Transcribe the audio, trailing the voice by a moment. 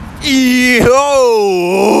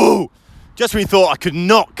Yo! Just when you thought I could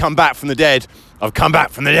not come back from the dead, I've come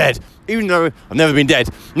back from the dead, even though I've never been dead.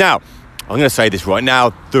 Now, I'm going to say this right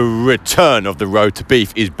now, the return of the Road to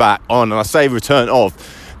Beef is back on. And I say return of,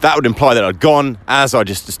 that would imply that I'd gone, as I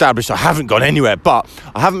just established, I haven't gone anywhere, but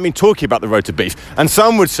I haven't been talking about the Road to Beef. And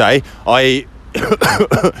some would say,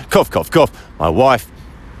 cough, cough, cough, my wife,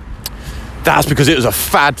 that's because it was a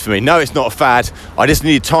fad for me. No, it's not a fad. I just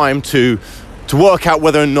needed time to work out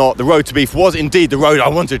whether or not the Road to Beef was indeed the road I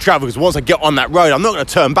wanted to travel, because once I get on that road, I'm not going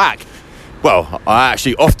to turn back. Well, I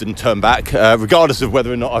actually often turn back, regardless of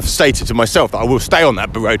whether or not I've stated to myself that I will stay on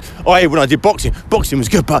that road. When I did boxing was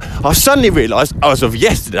good, but I suddenly realised, as of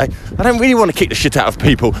yesterday, I don't really want to kick the shit out of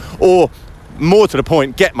people, or more to the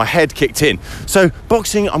point, get my head kicked in. So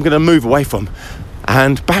boxing, I'm going to move away from,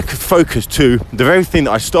 and back focus to the very thing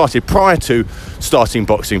that I started prior to starting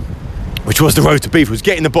boxing, which was the Road to Beef, was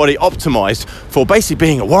getting the body optimised for basically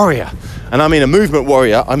being a warrior. And I mean a movement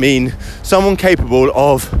warrior, I mean someone capable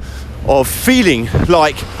of feeling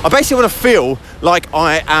like, I basically want to feel like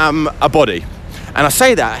I am a body. And I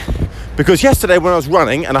say that because yesterday when I was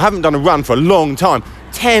running, and I haven't done a run for a long time,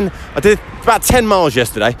 I did about 10 miles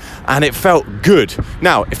yesterday, and it felt good.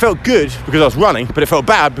 Now, it felt good because I was running, but it felt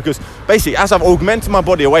bad because basically as I've augmented my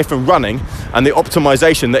body away from running and the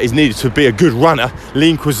optimization that is needed to be a good runner,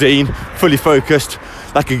 lean cuisine, fully focused,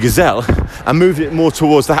 like a gazelle, and moved it more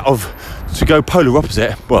towards that of, to go polar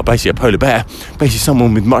opposite, well, basically a polar bear, basically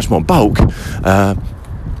someone with much more bulk,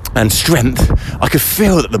 and strength, I could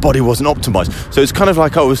feel that the body wasn't optimized. So it's kind of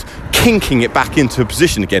like I was kinking it back into a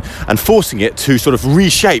position again and forcing it to sort of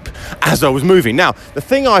reshape as I was moving. Now, the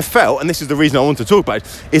thing I felt, and this is the reason I want to talk about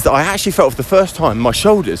it, is that I actually felt for the first time my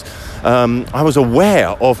shoulders. I was aware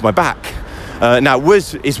of my back. Now,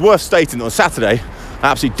 it's worth stating that on Saturday, I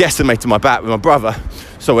absolutely decimated my back with my brother.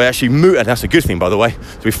 So we actually moved, and that's a good thing, by the way.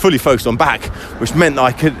 So we fully focused on back, which meant that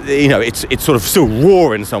I could, it's sort of still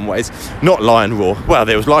raw in some ways, not lion raw. Well,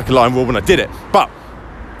 there was like a lion raw when I did it. But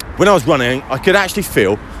when I was running, I could actually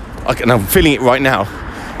feel, and I'm feeling it right now,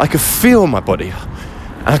 I could feel my body.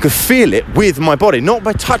 And I could feel it with my body, not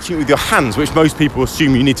by touching it with your hands, which most people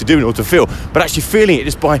assume you need to do in order to feel, but actually feeling it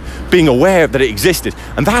just by being aware that it existed.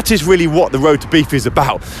 And that is really what the Road to Beef is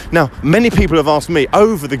about. Now, many people have asked me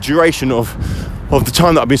over the duration of the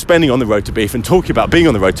time that I've been spending on the Road to Beef and talking about being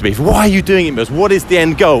on the Road to Beef, why are you doing it, Mills? What is the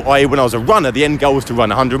end goal? When I was a runner, the end goal was to run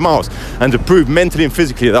 100 miles and to prove mentally and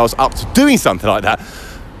physically that I was up to doing something like that.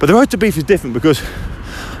 But the Road to Beef is different because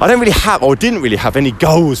I didn't really have any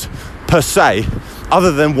goals per se,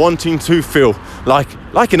 other than wanting to feel like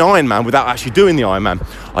an Ironman without actually doing the Ironman.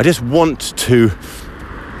 I just want to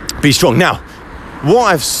be strong. Now, what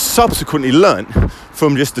I've subsequently learnt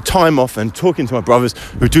from just the time off and talking to my brothers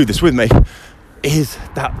who do this with me is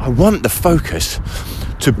that I want the focus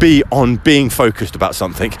to be on being focused about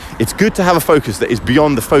something. It's good to have a focus that is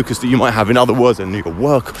beyond the focus that you might have in other words in your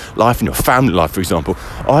work life and your family life, for example.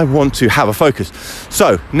 I want to have a focus.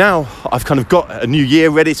 So now I've kind of got a new year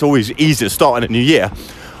ready. It's always easy to start in a new year.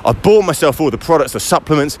 I bought myself all the products, the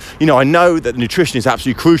supplements. I know that nutrition is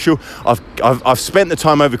absolutely crucial. I've spent the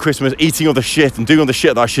time over Christmas eating all the shit and doing all the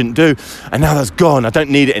shit that I shouldn't do. And now that's gone. I don't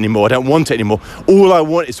need it anymore. I don't want it anymore. All I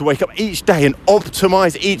want is to wake up each day and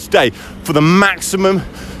optimize each day for the maximum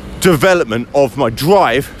development of my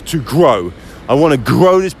drive to grow. I want to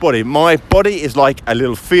grow this body. My body is like a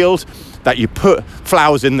little field that you put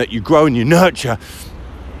flowers in, that you grow and you nurture.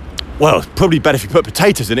 Well, it's probably better if you put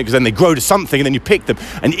potatoes in it, because then they grow to something and then you pick them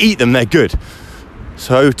and eat them, they're good.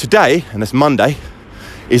 So today, and that's Monday,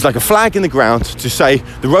 is like a flag in the ground to say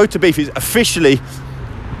the Road to Beef is officially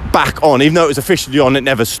back on. Even though it was officially on, it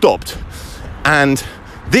never stopped. And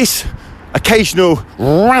this occasional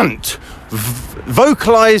rant,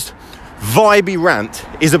 vocalised, vibey rant,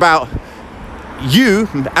 is about you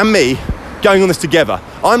and me going on this together.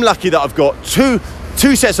 I'm lucky that I've got two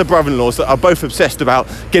sets of brother-in-laws that are both obsessed about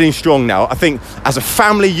getting strong now. I think as a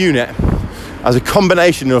family unit, as a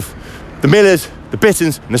combination of the Millers, the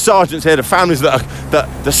Bittons and the Sargents here, the families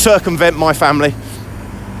that circumvent my family,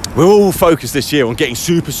 we're all focused this year on getting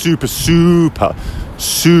super, super, super,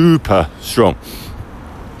 super strong.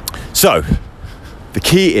 So the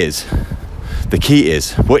key is,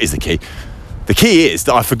 what is the key? The key is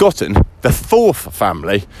that I've forgotten the fourth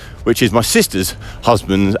family, which is my sister's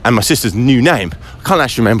husband and my sister's new name. I can't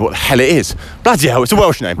actually remember what the hell it is. Bloody hell, it's a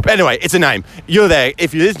Welsh name. But anyway, it's a name. You're there.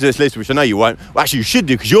 If you listen to this list, which I know you won't, well, actually you should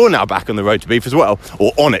do, because you're now back on the Road to Beef as well,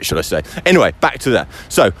 or on it, should I say. Anyway, back to that.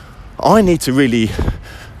 So I need to really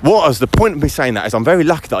what was the point of me saying that is I'm very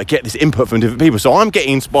lucky that I get this input from different people. So I'm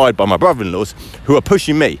getting inspired by my brother-in-laws who are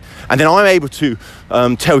pushing me. And then I'm able to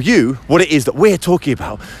tell you what it is that we're talking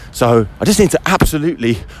about. So I just need to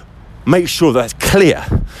absolutely make sure that's clear,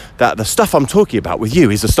 that the stuff I'm talking about with you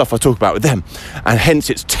is the stuff I talk about with them, and hence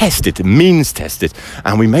it's tested, means tested,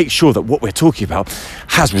 and we make sure that what we're talking about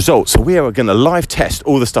has results. So we are going to live test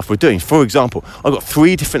all the stuff we're doing. For example, I've got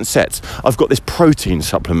 3 different sets. I've got this protein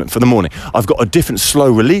supplement for the morning. I've got a different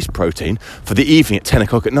slow release protein for the evening at 10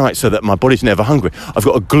 o'clock at night so that my body's never hungry. I've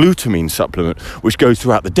got a glutamine supplement which goes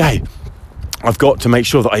throughout the day. I've got to make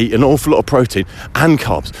sure that I eat an awful lot of protein and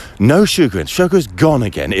carbs. No sugar in. Sugar's gone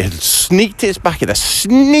again. It had sneaked its back in. The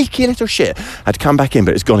sneaky little shit had come back in,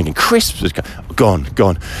 but it's gone again. Crisps is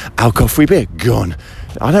gone. Alcohol-free beer, gone.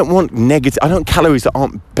 I don't want calories that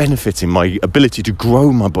aren't benefiting my ability to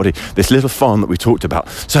grow my body. This little farm that we talked about.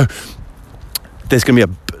 So there's going to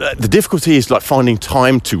be the difficulty is like finding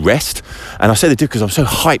time to rest. And I say the difficulty because I'm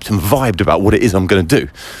so hyped and vibed about what it is I'm going to do.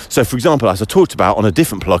 So for example, as I talked about on a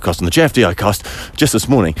different podcast, on the JFDI cast just this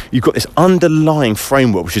morning, you've got this underlying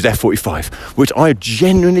framework, which is F45, which I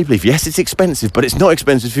genuinely believe, yes, it's expensive, but it's not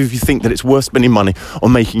expensive if you think that it's worth spending money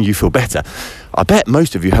on making you feel better. I bet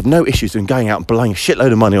most of you have no issues in going out and blowing a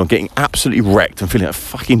shitload of money on getting absolutely wrecked and feeling like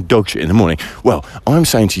fucking dog shit in the morning. Well, I'm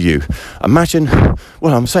saying to you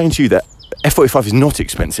that F45 is not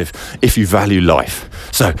expensive if you value life.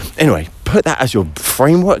 So anyway, put that as your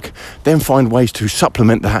framework, then find ways to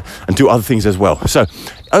supplement that and do other things as well. So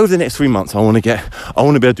over the next 3 months, I want to be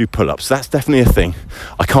able to do pull-ups. That's definitely a thing.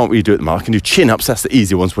 I can't really do it at the moment. I can do chin-ups. That's the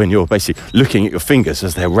easy ones when you're basically looking at your fingers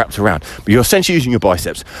as they're wrapped around. But you're essentially using your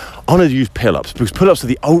biceps. I want to use pull-ups because pull-ups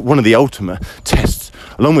are one of the ultimate tests,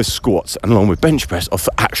 along with squats and along with bench press, of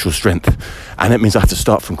actual strength. And it means I have to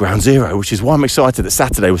start from ground zero, which is why I'm excited that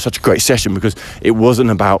Saturday was such a great session, because it wasn't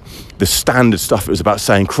about the standard stuff. It was about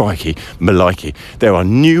saying, crikey, malikey. There are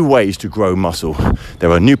new ways to grow muscle.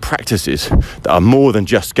 There are new practices that are more than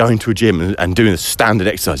just going to a gym and doing the standard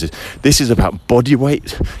exercises. This is about body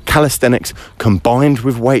weight, calisthenics, combined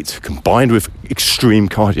with weights, combined with extreme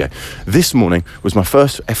cardio. This morning was my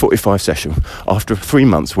first F45 session after 3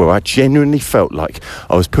 months where I genuinely felt like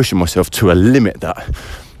I was pushing myself to a limit that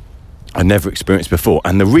I never experienced before.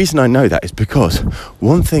 And the reason I know that is because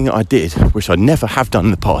one thing I did, which I never have done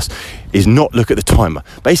in the past, is not look at the timer.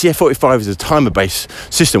 Basically, F45 is a timer-based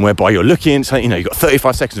system whereby you're looking, so, you've got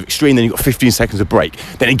 35 seconds of extreme, then you've got 15 seconds of break.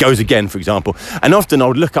 Then it goes again, for example. And often I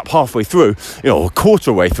would look up halfway through, or a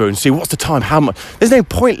quarter way through, and see what's the time, how much. There's no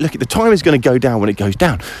point, the time is going to go down when it goes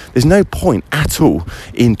down. There's no point at all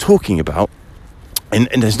in talking about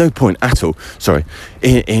And there's no point at all,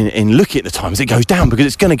 in looking at the time as it goes down, because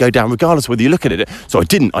it's going to go down regardless of whether you look at it. So I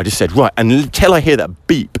didn't. I just said, right, and until I hear that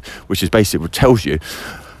beep, which is basically what tells you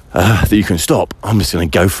that you can stop, I'm just going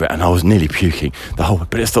to go for it. And I was nearly puking the whole way.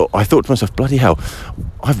 But I thought to myself, bloody hell,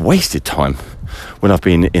 I've wasted time when I've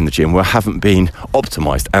been in the gym where I haven't been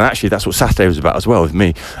optimised. And actually, that's what Saturday was about as well with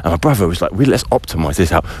me. And my brother was like, let's optimise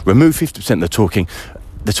this out. Remove 50% of the talking.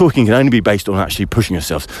 The talking can only be based on actually pushing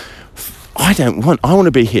yourselves. I want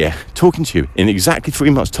to be here talking to you in exactly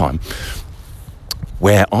 3 months' time,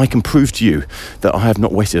 where I can prove to you that I have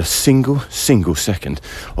not wasted a single second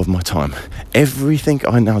of my time. Everything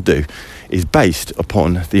I now do is based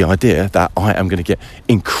upon the idea that I am going to get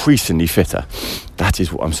increasingly fitter. That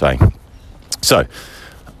is what I'm saying. So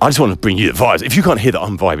I just want to bring you the vibes. If you can't hear that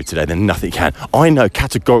I'm vibing today, then nothing can. I know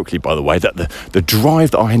categorically, by the way, that the drive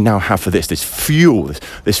that I now have for this fuel,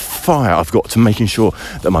 this fire I've got to making sure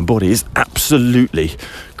that my body is absolutely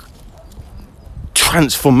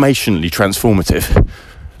transformative.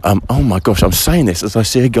 Oh my gosh, I'm saying this as I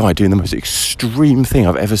see a guy doing the most extreme thing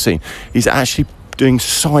I've ever seen. He's actually doing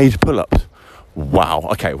side pull-ups. Wow.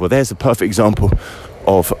 Okay, well, there's a perfect example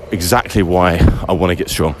of exactly why I want to get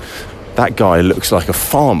strong. That guy looks like a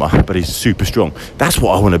farmer, but he's super strong. That's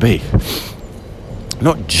what I want to be.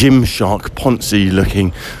 Not Gymshark, Ponzi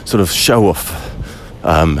looking sort of show-off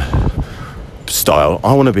style.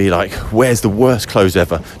 I want to be like, wears the worst clothes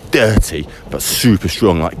ever, dirty, but super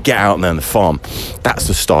strong, like get out there on the farm. That's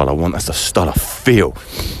the style I want. That's the style I feel.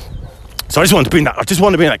 So I just wanted to bring that. I just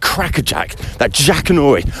want to be in that Cracker Jack, that Jack and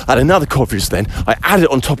Ori. I had another coffee just then. I added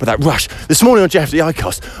it on top of that rush. This morning on JFDI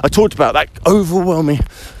cast, I talked about that overwhelming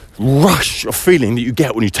rush of feeling that you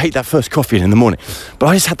get when you take that first coffee in the morning. But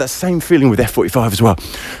I just had that same feeling with F45 as well,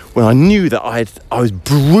 when I knew that I was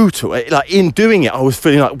brutal. Like in doing it, I was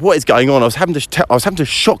feeling like, what is going on? I was having to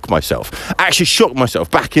shock myself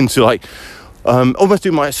back into like almost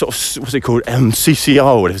do my sort of, what's it called, CCR,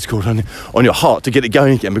 or whatever it's called, on your heart to get it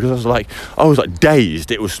going again, because I was like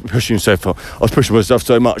dazed. It was pushing so far. I was pushing myself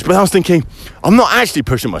so much, but I was thinking, I'm not actually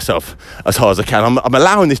pushing myself as hard as I can. I'm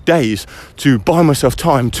allowing this daze to buy myself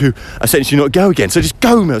time to essentially not go again. So just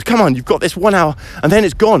go, Mills. Come on, you've got this 1 hour, and then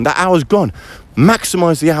it's gone. That hour's gone.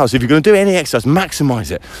 Maximise the hours. If you're going to do any exercise,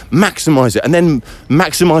 maximise it, and then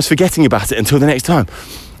maximise forgetting about it until the next time.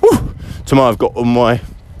 Woo! Tomorrow I've got all my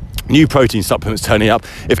new protein supplements turning up.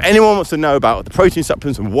 If anyone wants to know about the protein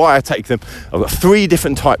supplements and why I take them, I've got 3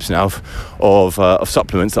 different types now of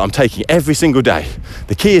supplements that I'm taking every single day.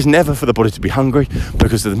 The key is never for the body to be hungry,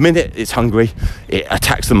 because the minute it's hungry, it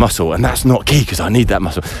attacks the muscle, and that's not key, because I need that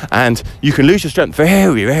muscle. And you can lose your strength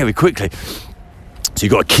very, very quickly. So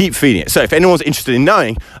you've got to keep feeding it. So if anyone's interested in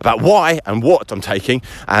knowing about why and what I'm taking,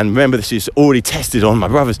 and remember this is already tested on my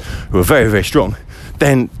brothers who are very, very strong,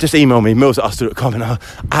 then just email me, mills@uster.com, and I'll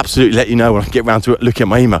absolutely let you know when I get around to looking at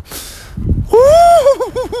my email.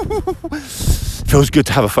 Feels good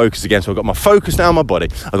to have a focus again. So I've got my focus now on my body.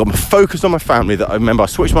 I've got my focus on my family. That I remember I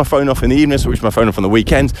switched my phone off in the evening, switched my phone off on the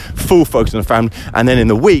weekends, full focus on the family. And then in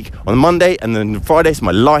the week, on Monday and then Friday, it's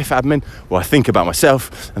my life admin, where I think about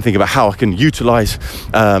myself and think about how I can utilise,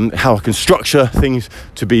 how I can structure things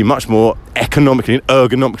to be much more economically and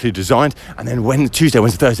ergonomically designed. And then Tuesday,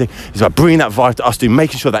 Wednesday, Thursday is about bringing that vibe to us,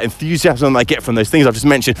 making sure that enthusiasm that I get from those things I've just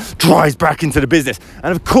mentioned drives back into the business.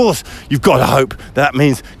 And of course, you've got to hope that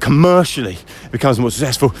means commercially it becomes more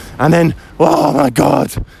successful. And then, oh my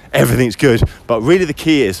God, everything's good. But really the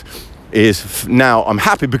key is now I'm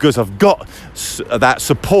happy because I've got that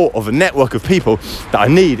support of a network of people that I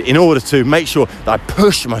need in order to make sure that I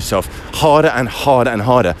push myself harder and harder and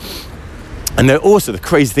harder. And then also the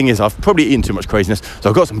crazy thing is I've probably eaten too much craziness, so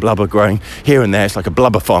I've got some blubber growing here and there. It's like a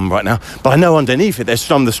blubber farm right now, but I know underneath it there's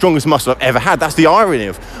some of the strongest muscle I've ever had. That's the irony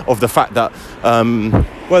of the fact that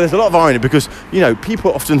there's a lot of irony, because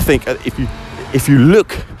people often think if you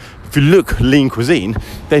look lean cuisine,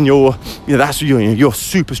 then you're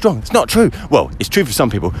super strong. It's not true. Well, it's true for some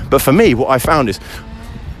people, but for me, what I found is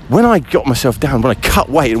when I got myself down, when I cut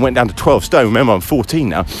weight and went down to 12 stone, remember I'm 14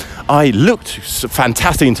 now, I looked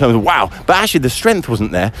fantastic in terms of wow, but actually the strength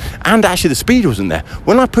wasn't there, and actually the speed wasn't there.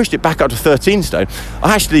 When I pushed it back up to 13 stone,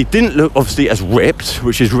 I actually didn't look obviously as ripped,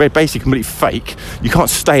 which is basically completely fake. You can't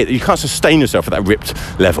sustain yourself at that ripped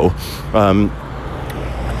level. I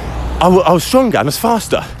was stronger and I was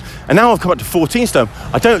faster. And now I've come up to 14 stone.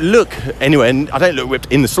 I don't look anywhere, and I don't look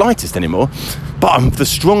ripped in the slightest anymore, but I'm the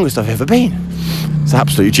strongest I've ever been. It's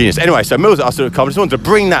absolutely genius. Anyway, so mills@uster.com. I just wanted to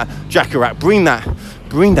bring that Jack-a-rack, bring that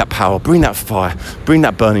power, bring that fire, bring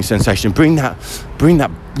that burning sensation, bring that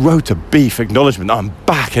road to beef acknowledgement that I'm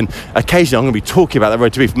back. And occasionally I'm going to be talking about that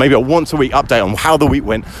road to beef, maybe a once a week update on how the week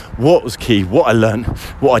went, what was key, what I learned,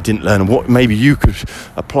 what I didn't learn, and what maybe you could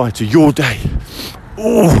apply to your day.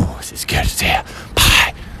 Oh, this is good. It's here.